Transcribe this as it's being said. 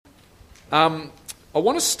I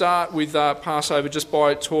want to start with Passover just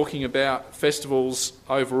by talking about festivals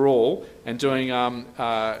overall and doing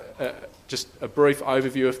just a brief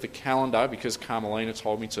overview of the calendar because Carmelina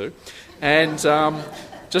told me to. And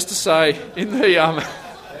just to say, in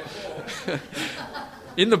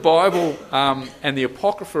the Bible and the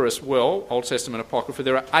Apocrypha as well, Old Testament Apocrypha,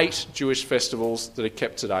 there are 8 Jewish festivals that are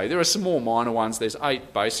kept today. There are some more minor ones. There's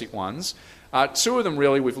 8 basic ones. 2 of them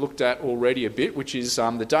really we've looked at already a bit, which is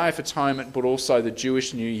the Day of Atonement but also the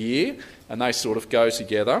Jewish New Year, and they sort of go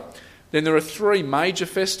together. Then there are 3 major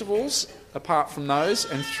festivals apart from those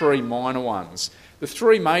and 3 minor ones. The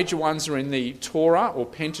 3 major ones are in the Torah or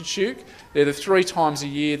Pentateuch. They're the 3 times a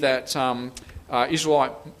year that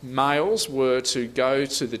Israelite males were to go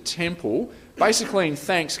to the temple, basically in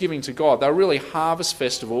thanksgiving to God. They were really harvest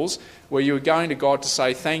festivals where you were going to God to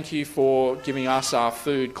say thank you for giving us our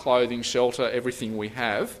food, clothing, shelter, everything we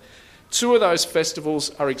have. 2 of those festivals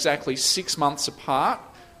are exactly 6 months apart.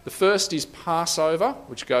 The first is Passover,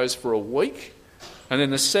 which goes for a week. And then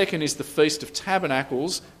the second is the Feast of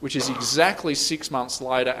Tabernacles, which is exactly 6 months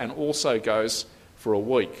later and also goes for a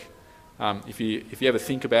week. If you ever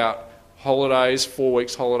think about holidays, 4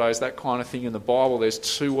 weeks holidays, that kind of thing in the Bible, there's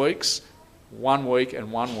 2 weeks, 1 week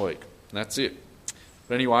and 1 week. And that's it.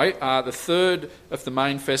 But anyway, the third of the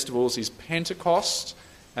main festivals is Pentecost,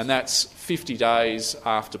 and that's 50 days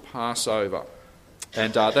after Passover.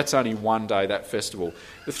 And that's only 1 day, that festival.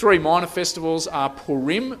 The 3 minor festivals are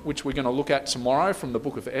Purim, which we're going to look at tomorrow from the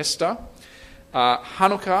book of Esther,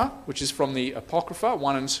 Hanukkah, which is from the Apocrypha,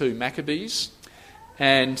 1 and 2 Maccabees,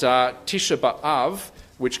 and Tisha B'Av,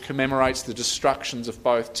 which commemorates the destructions of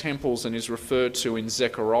both temples and is referred to in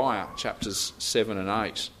Zechariah chapters 7 and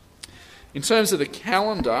 8. In terms of the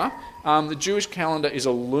calendar, the Jewish calendar is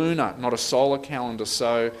a lunar, not a solar calendar.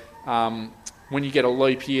 So when you get a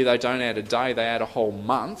leap year, they don't add a day, they add a whole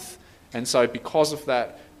month. And so because of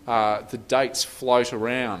that, the dates float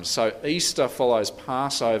around. So Easter follows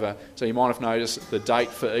Passover. So you might have noticed that the date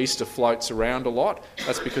for Easter floats around a lot.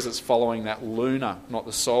 That's because it's following that lunar, not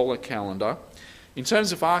the solar calendar. In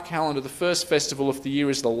terms of our calendar, the first festival of the year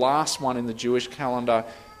is the last one in the Jewish calendar,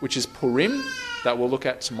 which is Purim, that we'll look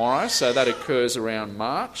at tomorrow. So that occurs around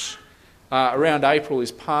March. Around April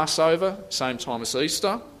is Passover, same time as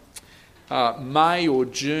Easter. May or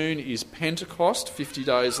June is Pentecost, 50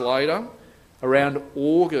 days later. Around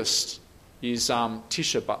August is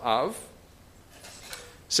Tisha B'Av.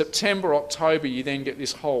 September, October, you then get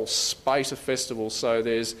this whole spate of festivals. So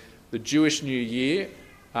there's the Jewish New Year.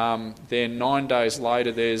 Then 9 days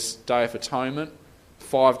later there's Day of Atonement.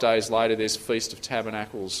 5 days later there's Feast of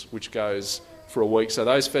Tabernacles, which goes for a week. So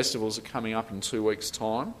those festivals are coming up in 2 weeks'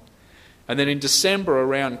 time. And then in December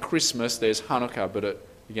around Christmas there's Hanukkah, but it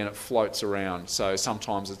floats around. So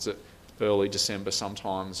sometimes it's early December,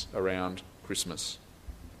 sometimes around Christmas.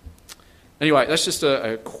 Anyway, that's just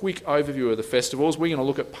a quick overview of the festivals. We're going to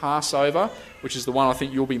look at Passover, which is the one I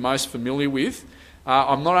think you'll be most familiar with.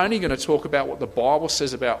 I'm not only going to talk about what the Bible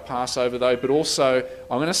says about Passover, though, but also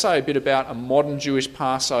I'm going to say a bit about a modern Jewish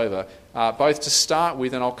Passover, both to start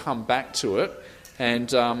with, and I'll come back to it. And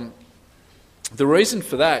the reason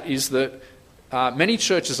for that is that many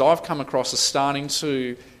churches I've come across are starting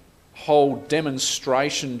to hold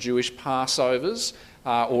demonstration Jewish Passovers,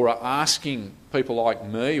 or are asking people like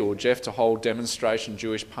me or Jeff to hold demonstration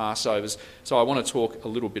Jewish Passovers. So I want to talk a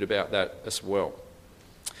little bit about that as well.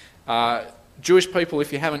 Jewish people,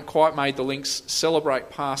 if you haven't quite made the links,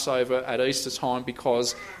 celebrate Passover at Easter time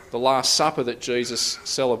because the Last Supper that Jesus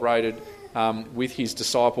celebrated with his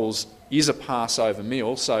disciples is a Passover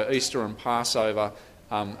meal. So Easter and Passover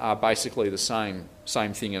are basically the same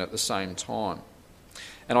thing and at the same time.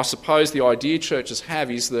 And I suppose the idea churches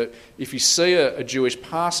have is that if you see a Jewish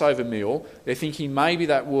Passover meal, they're thinking maybe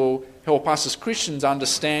that will help us as Christians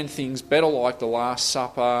understand things better, like the Last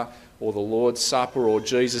Supper or the Lord's Supper or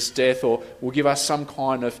Jesus' death, or will give us some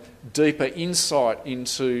kind of deeper insight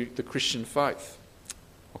into the Christian faith.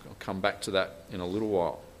 I'll come back to that in a little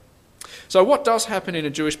while. So what does happen in a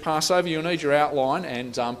Jewish Passover? You'll need your outline,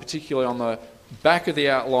 and particularly on the back of the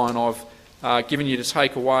outline I've given you to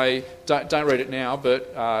take away, don't read it now,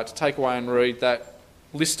 but to take away and read that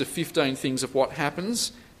list of 15 things of what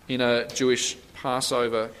happens in a Jewish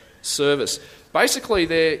Passover service. Basically,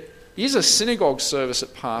 there is a synagogue service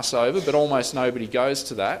at Passover, but almost nobody goes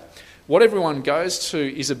to that. What everyone goes to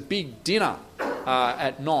is a big dinner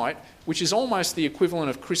at night, which is almost the equivalent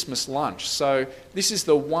of Christmas lunch. So this is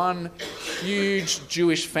the one huge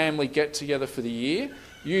Jewish family get-together for the year,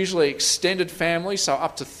 usually extended family, so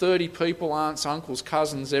up to 30 people, aunts, uncles,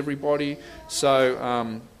 cousins, everybody. So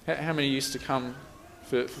how many used to come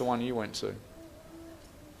for the one you went to?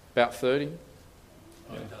 About 30?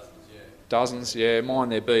 Oh, dozens, yeah. Dozens, yeah. Mine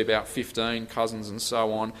there'd be about 15 cousins and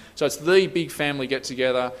so on. So it's the big family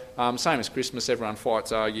get-together. Same as Christmas, everyone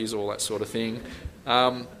fights, argues, all that sort of thing.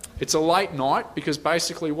 It's a late night because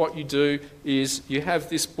basically what you do is you have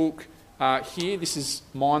this book here. This is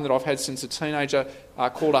mine that I've had since a teenager,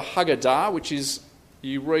 called a Haggadah, which is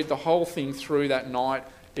you read the whole thing through that night.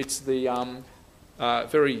 It's the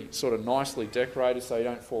very sort of nicely decorated so you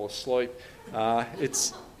don't fall asleep.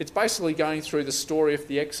 It's basically going through the story of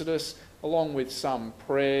the Exodus along with some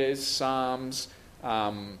prayers, psalms,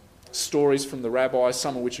 stories from the rabbis,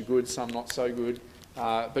 some of which are good, some not so good.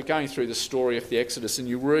 But going through the story of the Exodus, and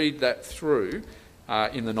you read that through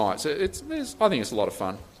in the night. So I think it's a lot of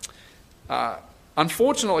fun.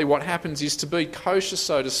 Unfortunately, what happens is, to be kosher,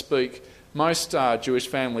 so to speak, most Jewish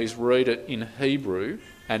families read it in Hebrew,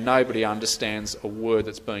 and nobody understands a word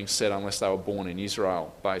that's being said unless they were born in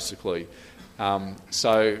Israel, basically.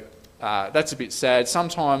 So that's a bit sad.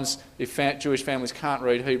 Sometimes, if Jewish families can't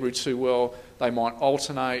read Hebrew too well, they might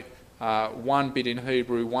alternate one bit in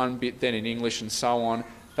Hebrew, one bit then in English, and so on.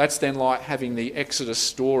 That's then like having the Exodus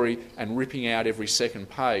story and ripping out every second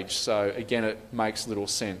page. So again, it makes little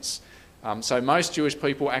sense. So most Jewish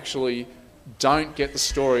people actually don't get the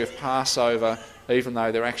story of Passover, even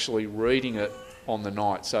though they're actually reading it on the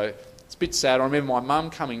night. So it's a bit sad. I remember my mum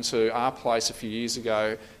coming to our place a few years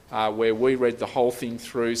ago where we read the whole thing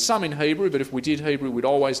through, some in Hebrew, but if we did Hebrew, we'd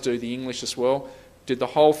always do the English as well. Did the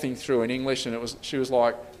whole thing through in English, and she was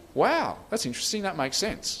like, wow, that's interesting, that makes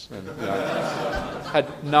sense. And,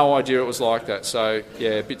 had no idea it was like that, so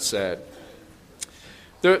yeah, a bit sad.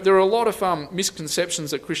 There are a lot of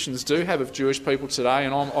misconceptions that Christians do have of Jewish people today,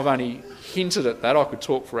 and I've only hinted at that. I could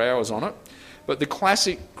talk for hours on it. But the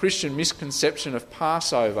classic Christian misconception of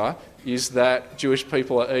Passover is that Jewish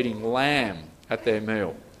people are eating lamb at their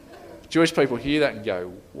meal. Jewish people hear that and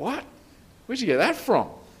go, what? Where'd you get that from?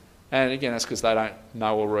 And again, that's because they don't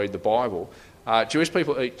know or read the Bible. Jewish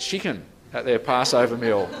people eat chicken at their Passover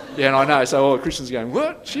meal. Yeah, and I know, so all the Christians are going,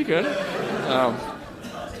 what? Chicken?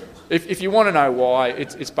 If you want to know why,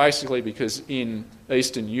 it's basically because in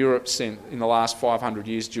Eastern Europe, in the last 500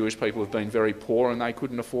 years, Jewish people have been very poor and they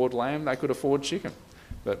couldn't afford lamb, they could afford chicken.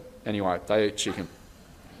 But anyway, they eat chicken.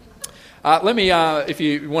 Let me, if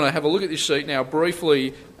you want to have a look at this sheet now,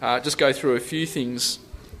 briefly just go through a few things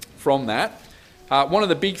from that. One of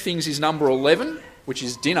the big things is number 11, which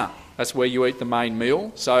is dinner. That's where you eat the main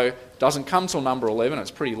meal. So it doesn't come till number 11,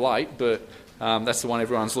 it's pretty late, but that's the one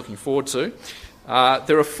everyone's looking forward to.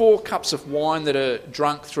 There are 4 cups of wine that are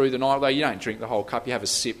drunk through the night. Although you don't drink the whole cup, you have a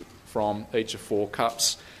sip from each of 4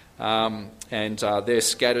 cups, and they're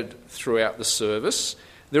scattered throughout the service.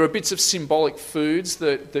 There are bits of symbolic foods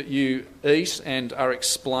that you eat and are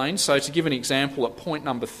explained. So to give an example, at point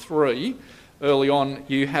number 3, early on,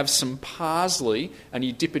 you have some parsley and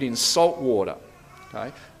you dip it in salt water.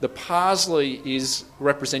 Okay? The parsley is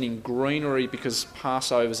representing greenery because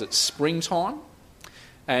Passover's at springtime,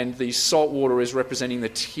 and the salt water is representing the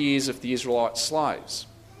tears of the Israelite slaves.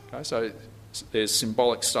 Okay, so there's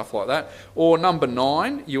symbolic stuff like that. Or number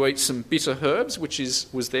 9, you eat some bitter herbs, which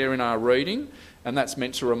was there in our reading, and that's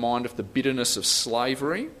meant to remind of the bitterness of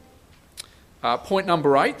slavery. Point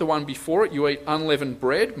number 8, the one before it, you eat unleavened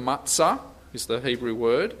bread. Matzah is the Hebrew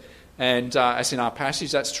word. And as in our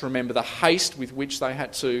passage, that's to remember the haste with which they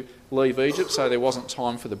had to leave Egypt, so there wasn't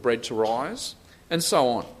time for the bread to rise, and so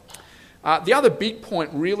on. The other big point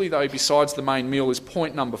really, though, besides the main meal, is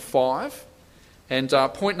point number 5. And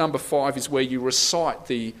point number 5 is where you recite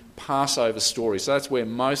the Passover story. So that's where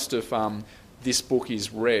most of this book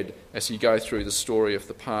is read as you go through the story of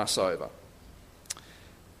the Passover.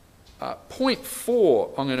 Point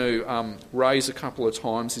 4, I'm going to raise a couple of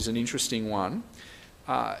times, is an interesting one.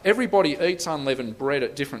 Everybody eats unleavened bread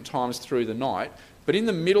at different times through the night, but in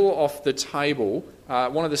the middle of the table,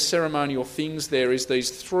 one of the ceremonial things there is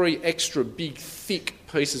these 3 extra big, thick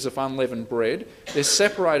pieces of unleavened bread. They're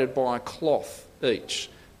separated by a cloth each.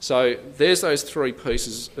 So there's those 3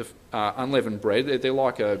 pieces of unleavened bread. They're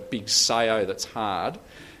like a big sayo that's hard.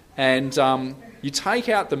 And you take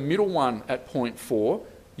out the middle one at point 4,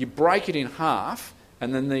 you break it in half,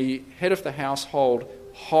 and then the head of the household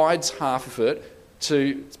hides half of it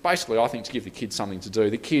it's basically, I think, to give the kids something to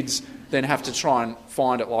do. The kids then have to try and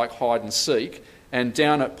find it like hide and seek. And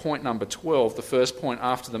down at point number 12, the first point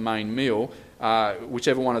after the main meal,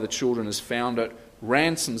 whichever one of the children has found it,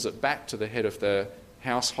 ransoms it back to the head of the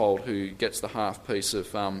household, who gets the half piece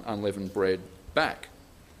of unleavened bread back.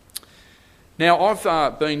 Now,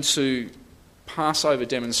 I've been to Passover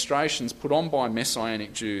demonstrations put on by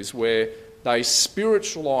Messianic Jews where they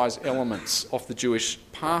spiritualise elements of the Jewish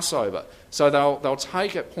Passover. So they'll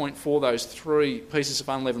take at point 4 those 3 pieces of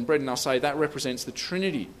unleavened bread and they'll say that represents the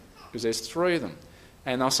Trinity, because there's 3 of them.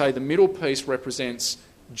 And they'll say the middle piece represents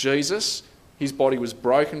Jesus. His body was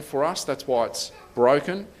broken for us, that's why it's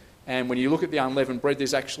broken. And when you look at the unleavened bread,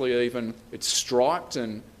 there's actually even, it's striped,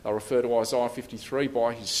 and they'll refer to Isaiah 53,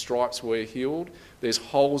 by his stripes we're healed. There's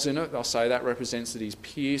holes in it, they'll say that represents that he's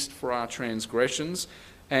pierced for our transgressions,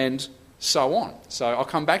 and so on. So I'll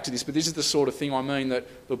come back to this, but this is the sort of thing I mean, that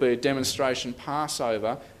there'll be a demonstration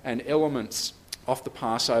Passover, and elements of the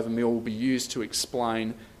Passover meal will be used to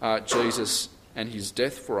explain Jesus and his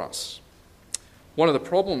death for us. One of the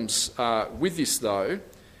problems with this, though,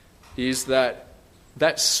 is that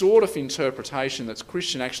sort of interpretation that's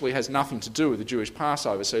Christian actually has nothing to do with the Jewish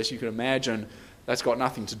Passover. So as you can imagine, that's got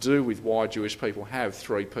nothing to do with why Jewish people have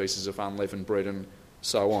 3 pieces of unleavened bread and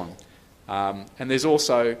so on. And there's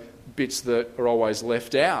also bits that are always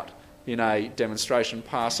left out in a demonstration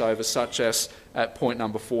Passover, such as at point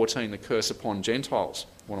number 14, the curse upon Gentiles,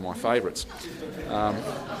 one of my favourites.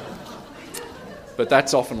 But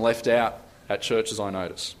that's often left out at churches, I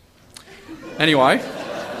notice. Anyway,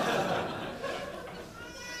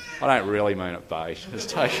 I don't really mean it bait.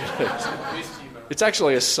 It's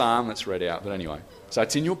actually a psalm that's read out, but anyway. So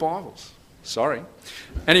it's in your Bibles. Sorry.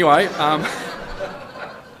 Anyway,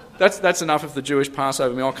 that's enough of the Jewish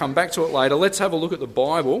Passover meal. I'll come back to it later. Let's have a look at the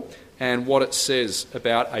Bible and what it says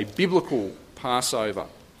about a biblical Passover.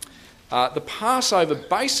 The Passover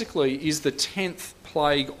basically is the 10th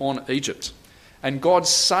plague on Egypt. And God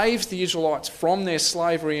saves the Israelites from their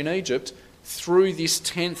slavery in Egypt through this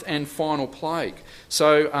 10th and final plague.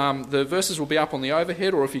 So the verses will be up on the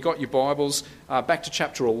overhead, or if you've got your Bibles, back to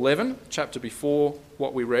chapter 11, chapter before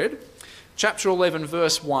what we read. Chapter 11,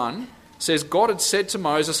 verse 1 says, God had said to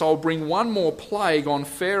Moses, I'll bring one more plague on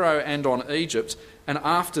Pharaoh and on Egypt, and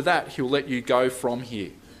after that he'll let you go from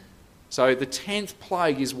here. So the 10th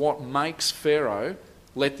plague is what makes Pharaoh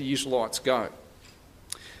let the Israelites go.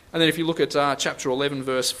 And then if you look at chapter 11,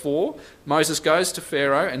 verse 4, Moses goes to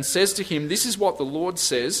Pharaoh and says to him, this is what the Lord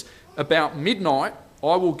says, about midnight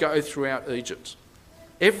I will go throughout Egypt.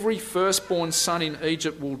 Every firstborn son in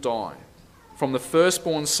Egypt will die, from the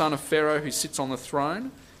firstborn son of Pharaoh who sits on the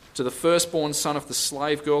throne, to the firstborn son of the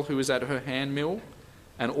slave girl who is at her handmill,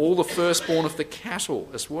 and all the firstborn of the cattle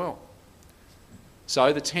as well.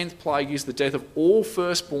 So the 10th plague is the death of all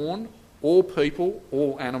firstborn, all people,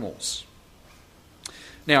 all animals.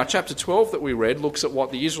 Now, chapter 12 that we read looks at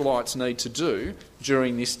what the Israelites need to do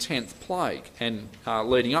during this 10th plague and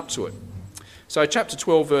leading up to it. So chapter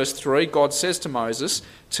 12, verse 3, God says to Moses,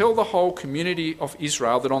 tell the whole community of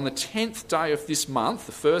Israel that on the 10th day of this month,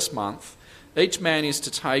 the first month, each man is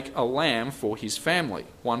to take a lamb for his family,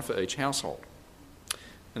 one for each household.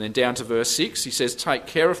 And then down to verse 6, he says, take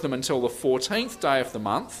care of them until the 14th day of the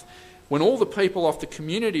month, when all the people of the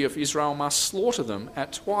community of Israel must slaughter them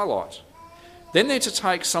at twilight. Then they're to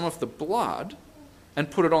take some of the blood and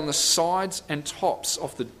put it on the sides and tops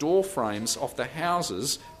of the door frames of the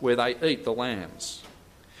houses where they eat the lambs.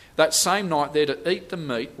 That same night they're to eat the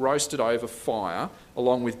meat roasted over fire,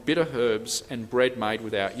 along with bitter herbs and bread made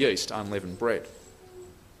without yeast, unleavened bread.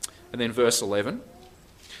 And then verse 11,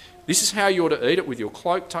 this is how you're to eat it, with your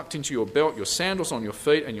cloak tucked into your belt, your sandals on your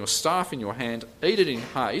feet, and your staff in your hand. Eat it in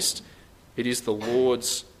haste. It is the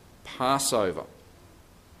Lord's Passover.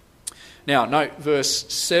 Now, note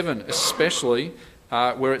verse 7 especially,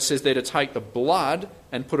 where it says they're to take the blood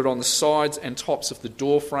and put it on the sides and tops of the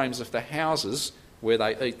door frames of the houses where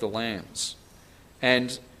they eat the lambs.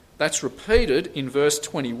 And that's repeated in verse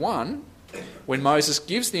 21 when Moses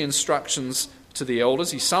gives the instructions to the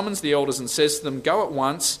elders. He summons the elders and says to them, go at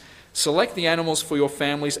once, select the animals for your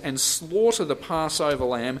families and slaughter the Passover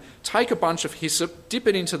lamb. Take a bunch of hyssop, dip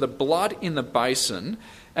it into the blood in the basin,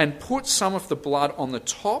 and put some of the blood on the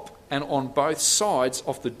top and on both sides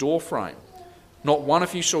of the door frame. Not one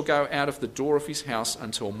of you shall go out of the door of his house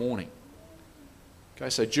until morning. Okay,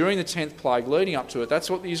 so during the 10th plague, leading up to it, that's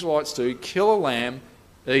what the Israelites do. Kill a lamb,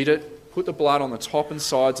 eat it, put the blood on the top and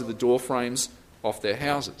sides of the door frames of their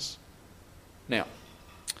houses. Now,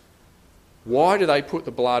 why do they put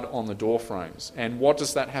the blood on the door frames? And what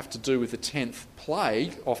does that have to do with the 10th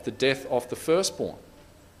plague of the death of the firstborn?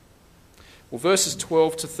 Well, verses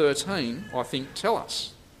 12 to 13, I think, tell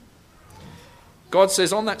us. God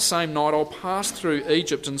says, on that same night I'll pass through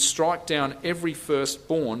Egypt and strike down every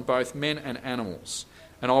firstborn, both men and animals,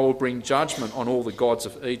 and I will bring judgment on all the gods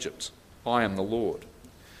of Egypt. I am the Lord.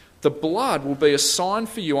 The blood will be a sign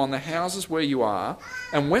for you on the houses where you are,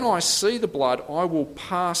 and when I see the blood, I will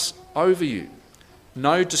pass over you.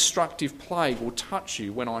 No destructive plague will touch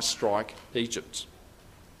you when I strike Egypt.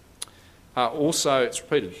 Also, it's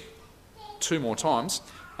repeated 2 more times.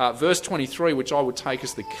 Verse 23, which I would take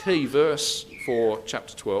as the key verse for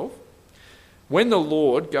chapter 12. When the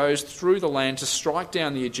Lord goes through the land to strike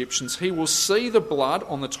down the Egyptians, he will see the blood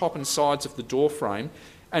on the top and sides of the doorframe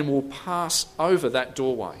and will pass over that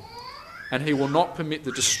doorway. And he will not permit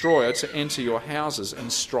the destroyer to enter your houses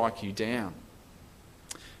and strike you down.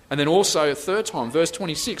 And then also a third time, verse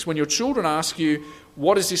 26, when your children ask you,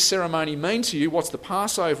 what does this ceremony mean to you? What's the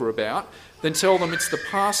Passover about? Then tell them it's the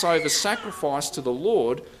Passover sacrifice to the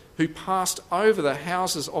Lord who passed over the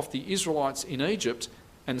houses of the Israelites in Egypt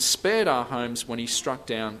and spared our homes when he struck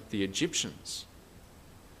down the Egyptians.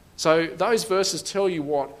 So those verses tell you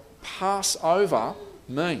what Passover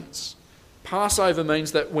means. Passover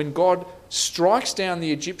means that when God strikes down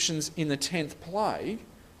the Egyptians in the 10th plague,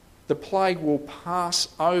 the plague will pass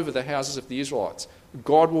over the houses of the Israelites.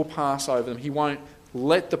 God will pass over them. He won't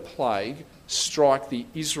let the plague strike the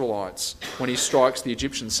Israelites when he strikes the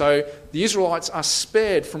Egyptians. So the Israelites are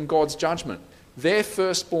spared from God's judgment. Their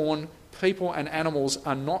firstborn people and animals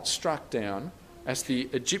are not struck down as the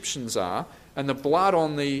Egyptians are, and the blood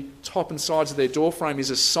on the top and sides of their doorframe is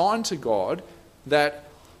a sign to God that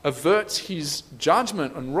averts his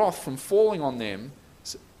judgment and wrath from falling on them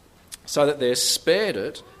so that they're spared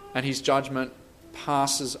it and his judgment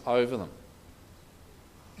passes over them.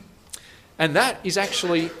 And that is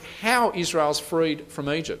actually how Israel's freed from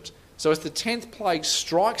Egypt. So as the 10th plague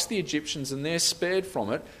strikes the Egyptians and they're spared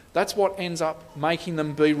from it, that's what ends up making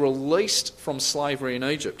them be released from slavery in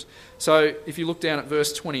Egypt. So if you look down at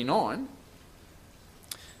verse 29,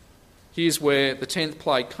 here's where the 10th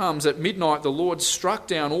plague comes. At midnight the Lord struck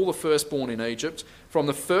down all the firstborn in Egypt, from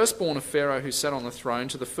the firstborn of Pharaoh who sat on the throne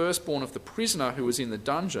to the firstborn of the prisoner who was in the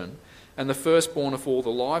dungeon, and the firstborn of all the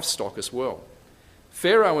livestock as well.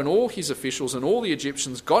 Pharaoh and all his officials and all the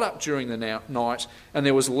Egyptians got up during the night, and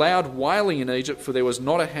there was loud wailing in Egypt, for there was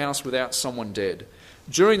not a house without someone dead.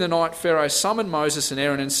 During the night Pharaoh summoned Moses and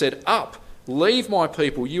Aaron and said, "Up, leave my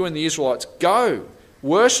people, you and the Israelites, go,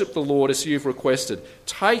 worship the Lord as you've requested.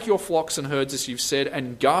 Take your flocks and herds as you've said,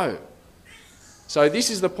 and go." So this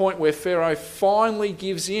is the point where Pharaoh finally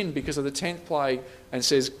gives in because of the 10th plague and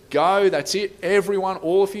says, "Go, that's it, everyone,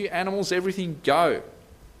 all of you, animals, everything, go."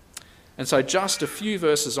 And so just a few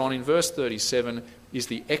verses on, in verse 37, is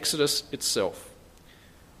the Exodus itself,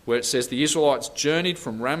 where it says the Israelites journeyed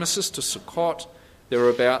from Ramesses to Sukkot. There were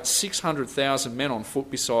about 600,000 men on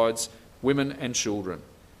foot besides women and children.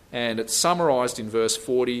 And it's summarised in verse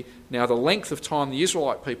 40. Now the length of time the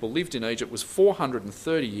Israelite people lived in Egypt was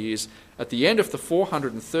 430 years. At the end of the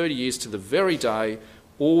 430 years to the very day,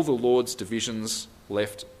 all the Lord's divisions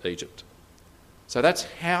left Egypt. So that's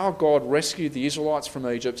how God rescued the Israelites from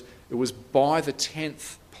Egypt. It was by the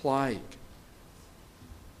 10th plague.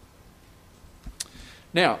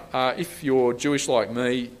 Now, if you're Jewish like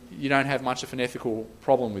me, you don't have much of an ethical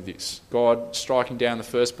problem with this. God striking down the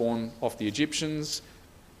firstborn of the Egyptians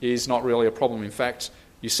is not really a problem. In fact,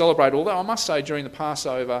 you celebrate, although I must say during the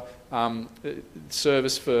Passover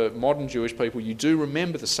service for modern Jewish people, you do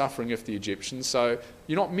remember the suffering of the Egyptians, so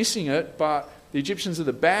you're not missing it, but the Egyptians are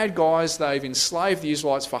the bad guys. They've enslaved the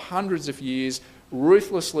Israelites for hundreds of years,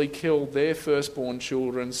 ruthlessly killed their firstborn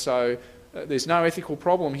children, so there's no ethical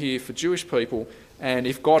problem here for Jewish people. And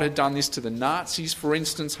if God had done this to the Nazis, for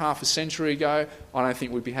instance, half a century ago, I don't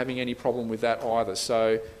think we'd be having any problem with that either.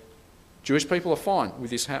 So Jewish people are fine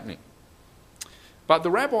with this happening. But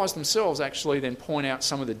the rabbis themselves actually then point out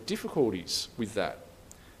some of the difficulties with that.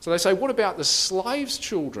 So they say, what about the slaves'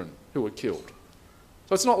 children who were killed?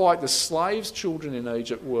 So it's not like the slaves' children in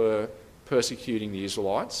Egypt were persecuting the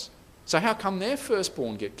Israelites. So how come their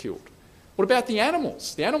firstborn get killed? What about the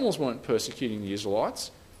animals? The animals weren't persecuting the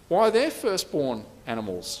Israelites. Why are their firstborn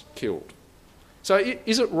animals killed? So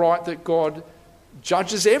is it right that God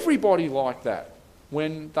judges everybody like that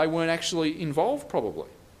when they weren't actually involved, probably?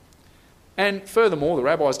 And furthermore, the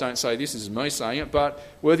rabbis don't say this, is me saying it, but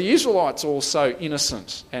were the Israelites also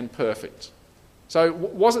innocent and perfect? So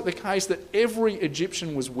was it the case that every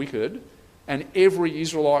Egyptian was wicked and every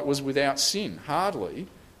Israelite was without sin? Hardly.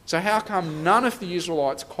 So how come none of the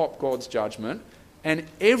Israelites cop God's judgment and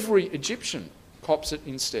every Egyptian cops it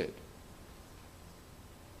instead?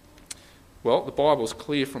 Well, the Bible's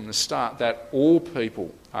clear from the start that all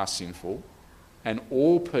people are sinful and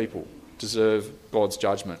all people deserve God's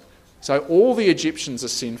judgment. So all the Egyptians are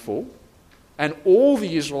sinful and all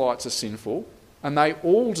the Israelites are sinful and they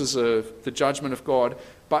all deserve the judgment of God,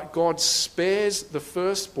 but God spares the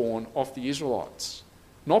firstborn of the Israelites.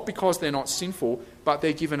 Not because they're not sinful, but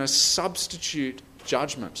they're given a substitute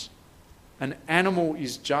judgment. An animal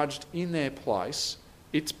is judged in their place,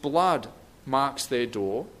 its blood marks their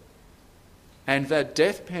door, And that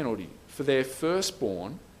death penalty for their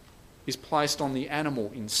firstborn is placed on the animal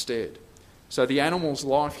instead. So the animal's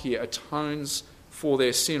life here atones for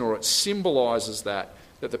their sin, or it symbolises that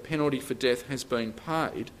the penalty for death has been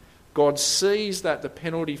paid. God sees that the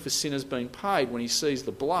penalty for sin has been paid when he sees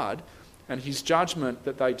the blood, and his judgment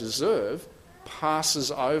that they deserve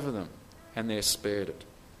passes over them, and they're spared it.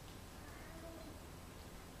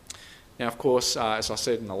 Now, of course, as I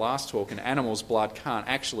said in the last talk, an animal's blood can't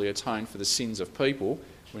actually atone for the sins of people.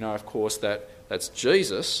 We know, of course, that that's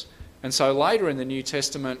Jesus. And so later in the New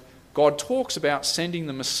Testament, God talks about sending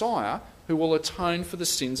the Messiah who will atone for the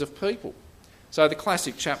sins of people. So the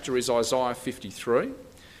classic chapter is Isaiah 53,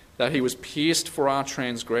 that he was pierced for our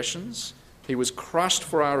transgressions, he was crushed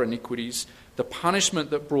for our iniquities, the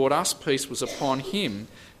punishment that brought us peace was upon him,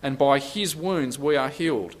 and by his wounds we are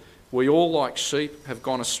healed. We all like sheep have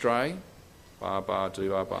gone astray.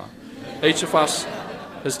 Each of us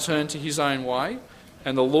has turned to his own way,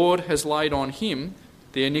 and the Lord has laid on him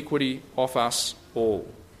the iniquity of us all.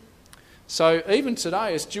 So even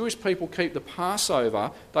today, as Jewish people keep the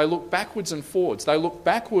Passover, they look backwards and forwards. They look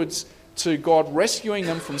backwards to God rescuing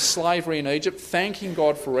them from slavery in Egypt, thanking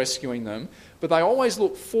God for rescuing them, but they always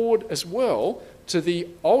look forward as well to the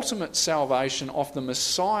ultimate salvation of the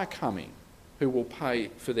Messiah coming, who will pay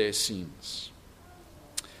for their sins.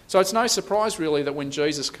 So it's no surprise really that when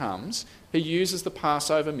Jesus comes, he uses the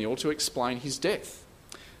Passover meal to explain his death.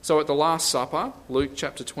 So at the Last Supper, Luke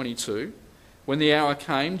chapter 22, when the hour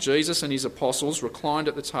came, Jesus and his apostles reclined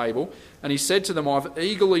at the table, and he said to them, I've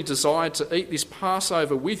eagerly desired to eat this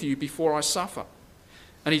Passover with you before I suffer.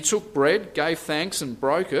 And he took bread, gave thanks and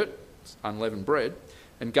broke it, unleavened bread,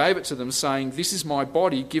 and gave it to them, saying, This is my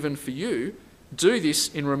body given for you. Do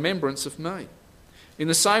this in remembrance of me. In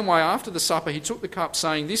the same way, after the supper, he took the cup,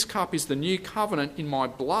 saying, This cup is the new covenant in my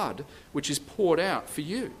blood, which is poured out for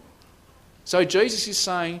you. So Jesus is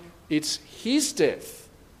saying it's his death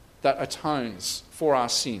that atones for our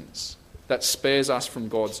sins, that spares us from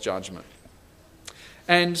God's judgment.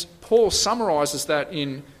 And Paul summarises that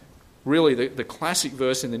in really the classic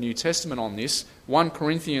verse in the New Testament on this, 1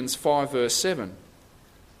 Corinthians 5 verse 7,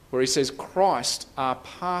 where he says, Christ, our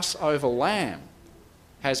Passover lamb,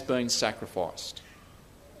 has been sacrificed.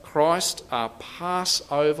 Christ, our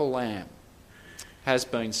Passover lamb, has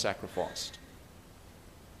been sacrificed.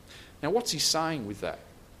 Now, what's he saying with that?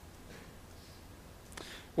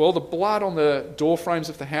 Well, the blood on the doorframes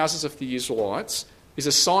of the houses of the Israelites is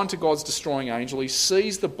a sign to God's destroying angel. He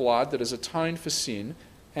sees the blood that has atoned for sin,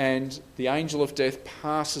 and the angel of death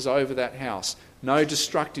passes over that house. No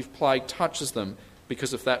destructive plague touches them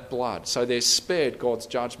because of that blood. So they're spared God's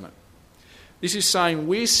judgment. This is saying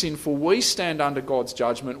we're sinful, we stand under God's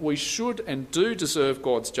judgment, we should and do deserve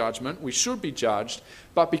God's judgment, we should be judged,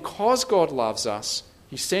 but because God loves us,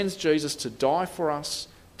 he sends Jesus to die for us,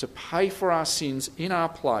 to pay for our sins in our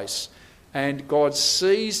place, and God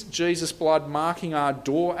sees Jesus' blood marking our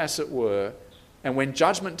door, as it were, and when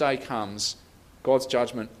Judgment Day comes, God's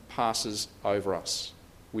judgment passes over us.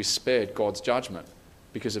 We're spared God's judgment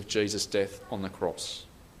because of Jesus' death on the cross.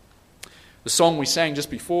 The song we sang just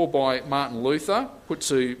before by Martin Luther, put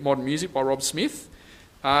to modern music by Rob Smith,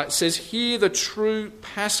 says, Here the true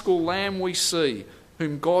paschal lamb we see,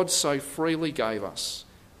 whom God so freely gave us.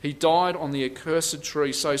 He died on the accursed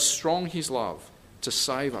tree, so strong his love to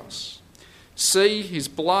save us. See, his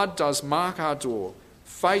blood does mark our door.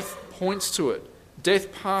 Faith points to it.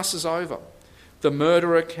 Death passes over. The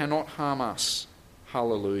murderer cannot harm us.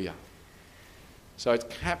 Hallelujah. So it's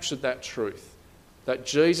captured that truth, that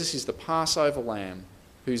Jesus is the Passover lamb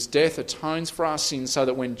whose death atones for our sins, so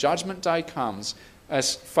that when Judgment Day comes,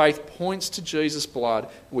 as faith points to Jesus' blood,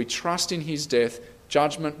 we trust in his death,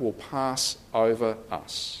 judgment will pass over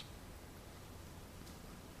us.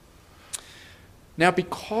 Now,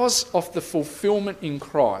 because of the fulfilment in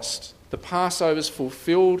Christ, the Passover is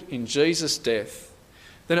fulfilled in Jesus' death,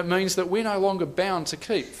 then it means that we're no longer bound to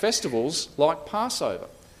keep festivals like Passover.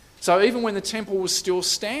 So even when the temple was still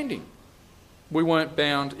standing, we weren't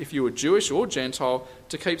bound, if you were Jewish or Gentile,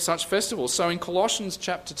 to keep such festivals. So in Colossians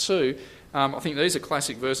chapter 2, I think these are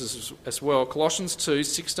classic verses as well, Colossians 2,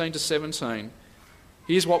 16 to 17,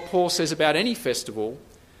 here's what Paul says about any festival.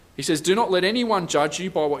 He says, Do not let anyone judge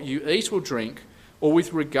you by what you eat or drink, or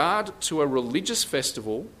with regard to a religious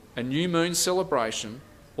festival, a new moon celebration,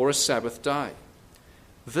 or a Sabbath day.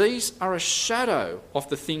 These are a shadow of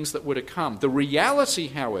the things that were to come. The reality,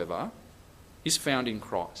 however, is found in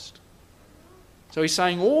Christ. So he's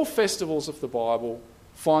saying all festivals of the Bible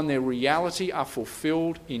find their reality are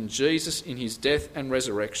fulfilled in Jesus, in his death and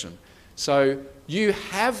resurrection. So you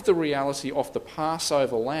have the reality of the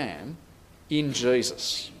Passover lamb in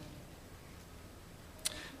Jesus.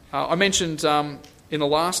 I mentioned in the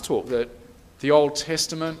last talk that the Old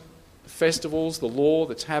Testament festivals, the law,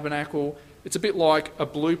 the tabernacle, it's a bit like a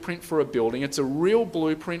blueprint for a building. It's a real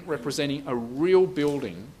blueprint representing a real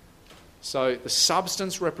building. So the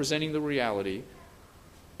substance representing the reality,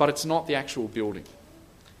 but it's not the actual building.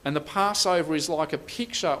 And the Passover is like a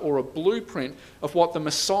picture or a blueprint of what the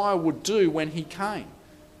Messiah would do when he came,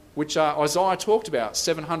 which Isaiah talked about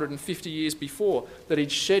 750 years before, that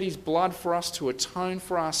he'd shed his blood for us to atone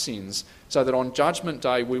for our sins so that on Judgment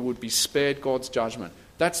Day we would be spared God's judgment.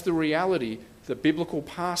 That's the reality. The biblical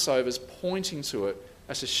Passover is pointing to it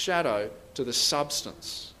as a shadow to the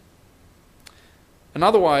substance.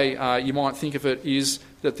 Another way you might think of it is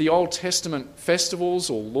that the Old Testament festivals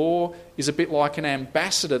or law is a bit like an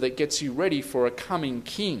ambassador that gets you ready for a coming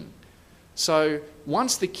king. So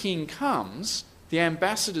once the king comes, the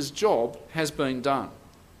ambassador's job has been done.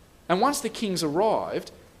 And once the king's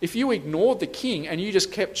arrived, if you ignored the king and you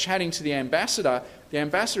just kept chatting to the ambassador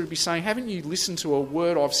would be saying, haven't you listened to a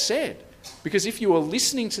word I've said? Because if you were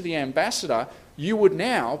listening to the ambassador, you would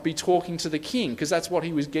now be talking to the king, because that's what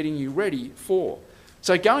he was getting you ready for.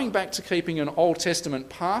 So going back to keeping an Old Testament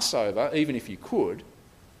Passover, even if you could,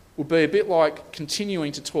 would be a bit like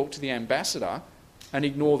continuing to talk to the ambassador and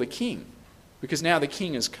ignore the king, because now the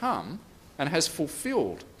king has come and has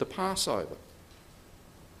fulfilled the Passover.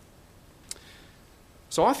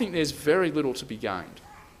 So I think there's very little to be gained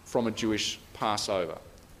from a Jewish Passover.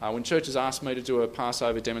 When churches ask me to do a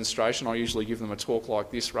Passover demonstration, I usually give them a talk like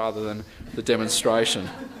this rather than the demonstration.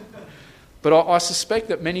 But I suspect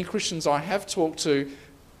that many Christians I have talked to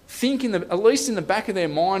think, at least in the back of their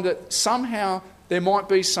mind, that somehow there might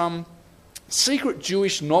be some secret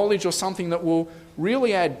Jewish knowledge or something that will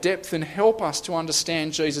really add depth and help us to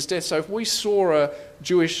understand Jesus' death. So if we saw a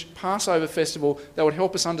Jewish Passover festival, that would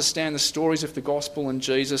help us understand the stories of the gospel and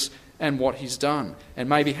Jesus and what he's done. And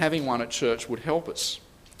maybe having one at church would help us.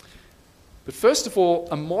 But first of all,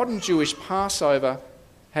 a modern Jewish Passover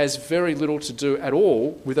has very little to do at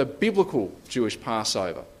all with a biblical Jewish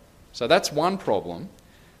Passover. So that's one problem.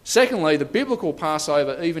 Secondly, the biblical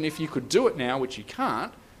Passover, even if you could do it now, which you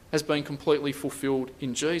can't, has been completely fulfilled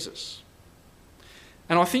in Jesus.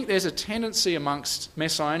 And I think there's a tendency amongst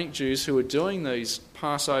Messianic Jews who are doing these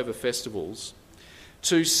Passover festivals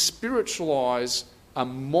to spiritualise a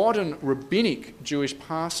modern rabbinic Jewish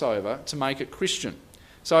Passover to make it Christian.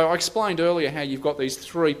 So I explained earlier how you've got these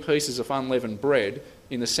 3 pieces of unleavened bread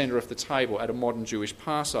in the centre of the table at a modern Jewish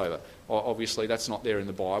Passover. Obviously that's not there in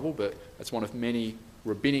the Bible, but that's one of many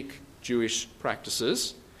rabbinic Jewish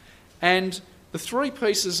practices. And the 3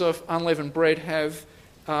 pieces of unleavened bread have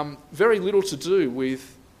very little to do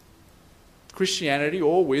with Christianity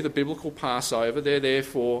or with a biblical Passover. They're there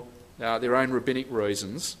for their own rabbinic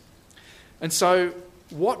reasons. And so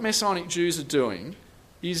what Messianic Jews are doing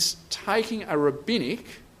is taking a rabbinic,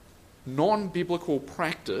 non-biblical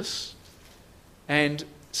practice and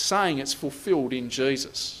saying it's fulfilled in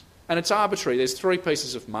Jesus. And it's arbitrary. There's 3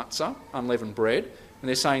 pieces of matzah, unleavened bread, and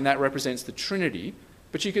they're saying that represents the Trinity.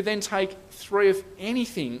 But you could then take 3 of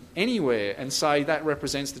anything, anywhere, and say that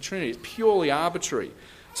represents the Trinity. It's purely arbitrary.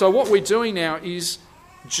 So what we're doing now is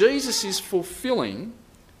Jesus is fulfilling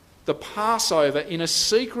the Passover in a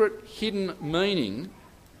secret, hidden meaning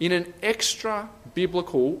in an extra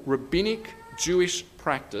biblical, rabbinic Jewish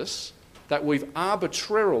practice that we've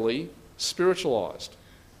arbitrarily spiritualised,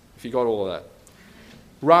 if you got all of that.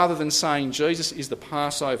 Rather than saying Jesus is the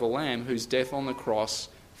Passover lamb whose death on the cross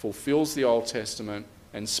fulfills the Old Testament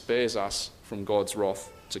and spares us from God's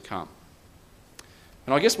wrath to come.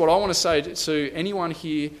 And I guess what I want to say to anyone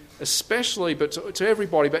here, especially, but to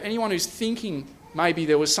everybody, but anyone who's thinking maybe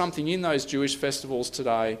there was something in those Jewish festivals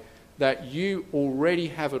today, that you already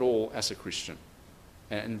have it all as a Christian.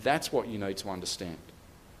 And that's what you need to understand.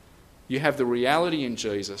 You have the reality in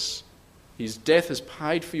Jesus. His death has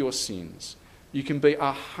paid for your sins. You can be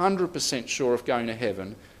 100% sure of going to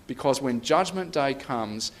heaven, because when Judgment Day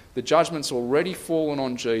comes, the judgment's already fallen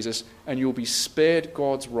on Jesus and you'll be spared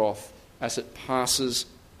God's wrath as it passes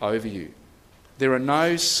over you. There are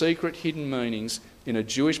no secret hidden meanings in a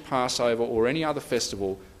Jewish Passover or any other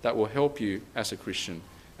festival that will help you as a Christian.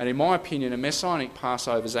 And in my opinion, a Messianic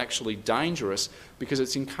Passover is actually dangerous because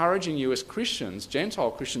it's encouraging you as Christians, Gentile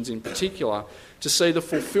Christians in particular, to see the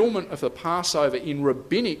fulfilment of the Passover in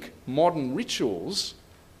rabbinic modern rituals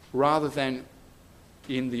rather than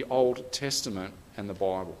in the Old Testament and the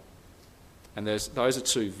Bible. And those are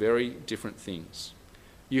 2 very different things.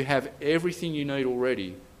 You have everything you need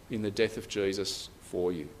already in the death of Jesus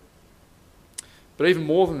for you. But even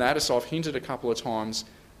more than that, as I've hinted a couple of times,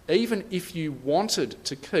 even if you wanted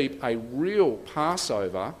to keep a real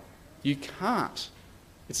Passover, you can't.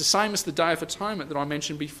 It's the same as the Day of Atonement that I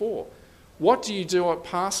mentioned before. What do you do at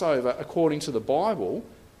Passover according to the Bible?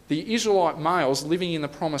 The Israelite males living in the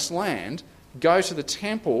Promised Land go to the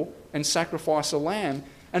temple and sacrifice a lamb.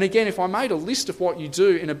 And again, if I made a list of what you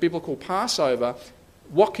do in a biblical Passover,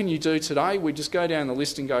 what can you do today? We just go down the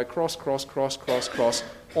list and go cross, cross, cross, cross, cross,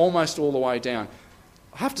 almost all the way down.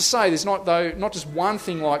 I have to say, there's not just one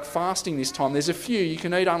thing like fasting this time. There's a few. You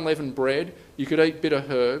can eat unleavened bread, you could eat bitter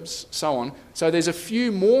herbs, so on. So there's a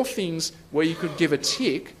few more things where you could give a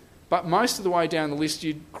tick, but most of the way down the list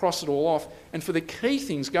you'd cross it all off. And for the key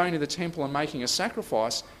things, going to the temple and making a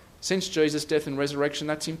sacrifice, since Jesus' death and resurrection,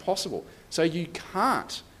 that's impossible. So you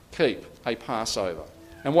can't keep a Passover.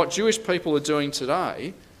 And what Jewish people are doing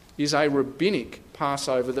today is a rabbinic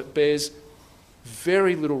Passover that bears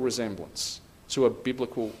very little resemblance to a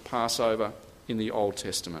biblical Passover in the Old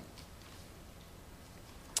Testament.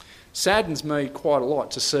 Saddens me quite a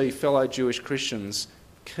lot to see fellow Jewish Christians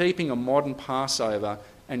keeping a modern Passover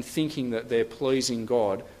and thinking that they're pleasing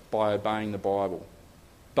God by obeying the Bible.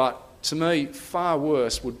 But to me, far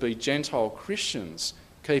worse would be Gentile Christians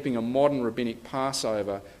keeping a modern rabbinic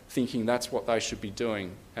Passover thinking that's what they should be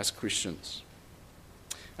doing as Christians.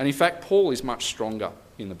 And in fact, Paul is much stronger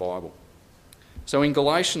in the Bible. So in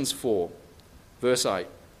Galatians 4, verse 8,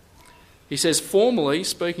 he says, "Formerly,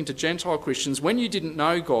 speaking to Gentile Christians, when you didn't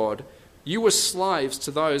know God, you were slaves to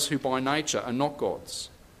those who by nature are not gods.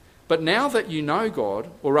 But now that you know God,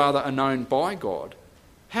 or rather are known by God,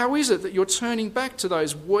 how is it that you're turning back to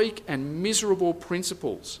those weak and miserable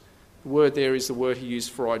principles?" The word there is the word he used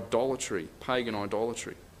for idolatry, pagan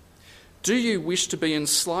idolatry. "Do you wish to be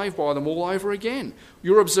enslaved by them all over again?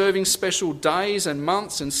 You're observing special days and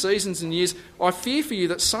months and seasons and years. I fear for you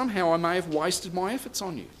that somehow I may have wasted my efforts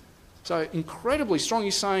on you." So incredibly strong.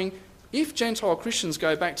 He's saying if Gentile Christians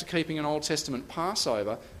go back to keeping an Old Testament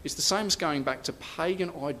Passover, it's the same as going back to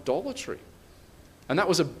pagan idolatry. And that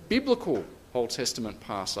was a biblical Old Testament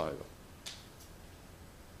Passover.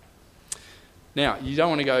 Now, you don't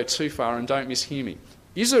want to go too far and don't mishear me.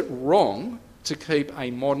 Is it wrong to keep a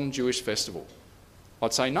modern Jewish festival?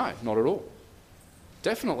 I'd say no, not at all.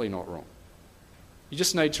 Definitely not wrong. You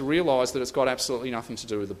just need to realise that it's got absolutely nothing to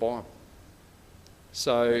do with the Bible.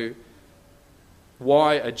 So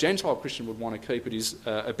why a Gentile Christian would want to keep it is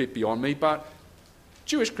a bit beyond me, but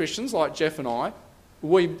Jewish Christians like Jeff and I,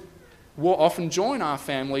 we will often join our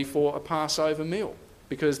family for a Passover meal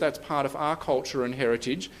because that's part of our culture and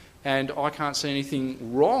heritage, and I can't see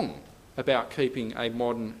anything wrong about keeping a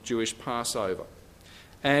modern Jewish Passover.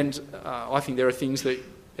 And I think there are things that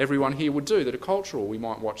everyone here would do that are cultural. We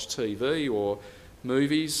might watch TV or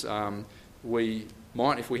movies. We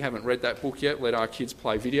might, if we haven't read that book yet, let our kids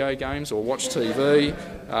play video games or watch TV,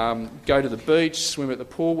 go to the beach, swim at the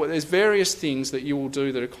pool. Well, there's various things that you will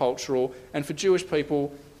do that are cultural. And for Jewish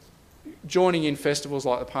people, joining in festivals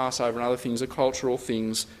like the Passover and other things are cultural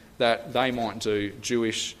things that they might do,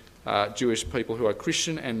 Jewish people who are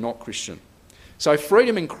Christian and not Christian. So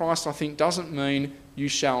freedom in Christ, I think, doesn't mean you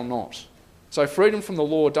shall not. So freedom from the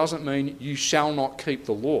law doesn't mean you shall not keep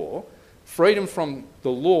the law. Freedom from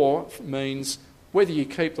the law means whether you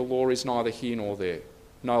keep the law is neither here nor there.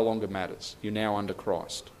 No longer matters. You're now under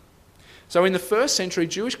Christ. So in the first century,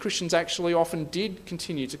 Jewish Christians actually often did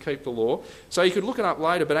continue to keep the law. So you could look it up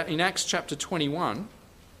later, but in Acts chapter 21,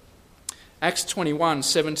 Acts 21,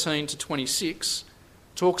 17 to 26,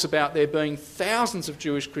 talks about there being thousands of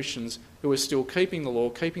Jewish Christians who are still keeping the law,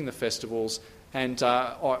 keeping the festivals, and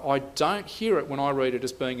I don't hear it when I read it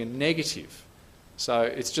as being a negative. So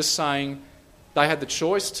it's just saying they had the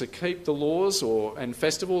choice to keep the laws and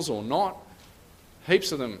festivals or not.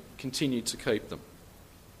 Heaps of them continued to keep them.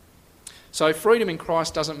 So freedom in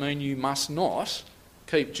Christ doesn't mean you must not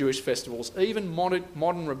keep Jewish festivals, even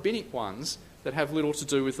modern rabbinic ones that have little to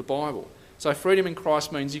do with the Bible. So freedom in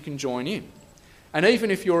Christ means you can join in. And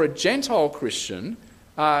even if you're a Gentile Christian,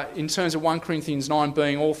 in terms of 1 Corinthians 9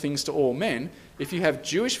 being all things to all men, if you have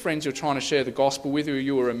Jewish friends you're trying to share the gospel with, or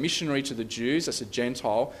you were a missionary to the Jews, as a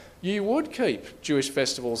Gentile, you would keep Jewish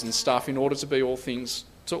festivals and stuff in order to be all things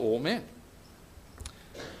to all men.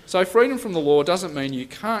 So freedom from the law doesn't mean you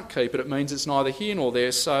can't keep it, it means it's neither here nor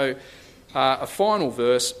there. So a final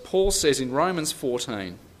verse, Paul says in Romans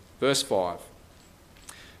 14, verse 5,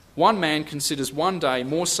 "One man considers one day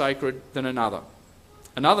more sacred than another.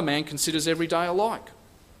 Another man considers every day alike.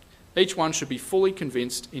 Each one should be fully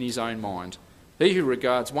convinced in his own mind. He who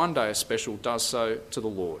regards one day as special does so to the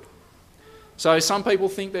Lord." So some people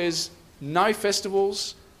think there's no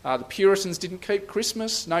festivals. The Puritans didn't keep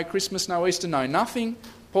Christmas, no Easter, no nothing.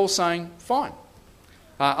 Paul's saying, fine.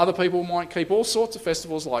 Other people might keep all sorts of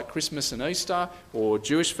festivals like Christmas and Easter or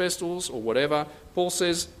Jewish festivals or whatever. Paul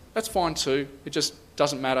says that's fine too. It just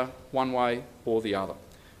doesn't matter one way or the other.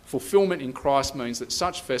 Fulfillment in Christ means that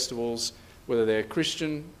such festivals, whether they're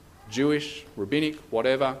Christian, Jewish, rabbinic,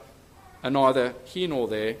 whatever, are neither here nor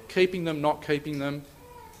there. Keeping them, not keeping them,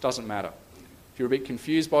 doesn't matter. If you're a bit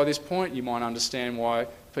confused by this point, you might understand why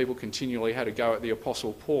people continually had a go at the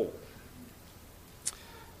Apostle Paul.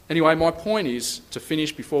 Anyway, my point is, to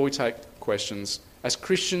finish before we take questions, as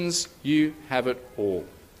Christians, you have it all.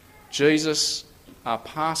 Jesus, our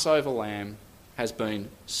Passover lamb, has been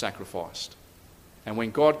sacrificed. And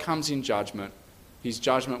when God comes in judgment, his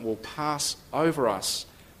judgment will pass over us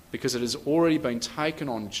because it has already been taken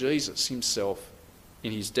on Jesus himself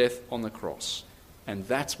in his death on the cross. And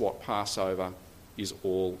that's what Passover is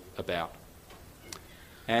all about.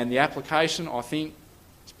 And the application, I think,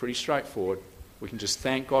 is pretty straightforward. We can just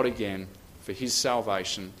thank God again for his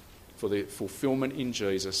salvation, for the fulfillment in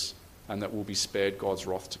Jesus, and that we'll be spared God's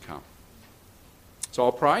wrath to come. So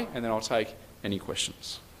I'll pray and then I'll take any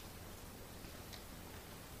questions.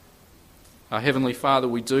 Our Heavenly Father,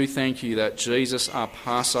 we do thank you that Jesus, our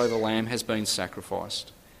Passover lamb, has been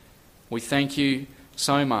sacrificed. We thank you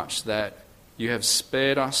so much that you have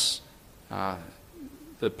spared us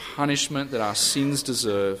the punishment that our sins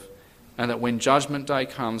deserve, and that when judgment day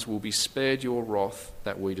comes, we'll be spared your wrath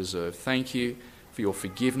that we deserve. Thank you for your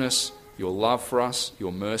forgiveness, your love for us,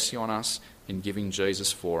 your mercy on us in giving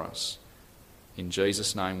Jesus for us. In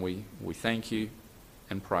Jesus' name we thank you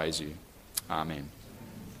and praise you. Amen.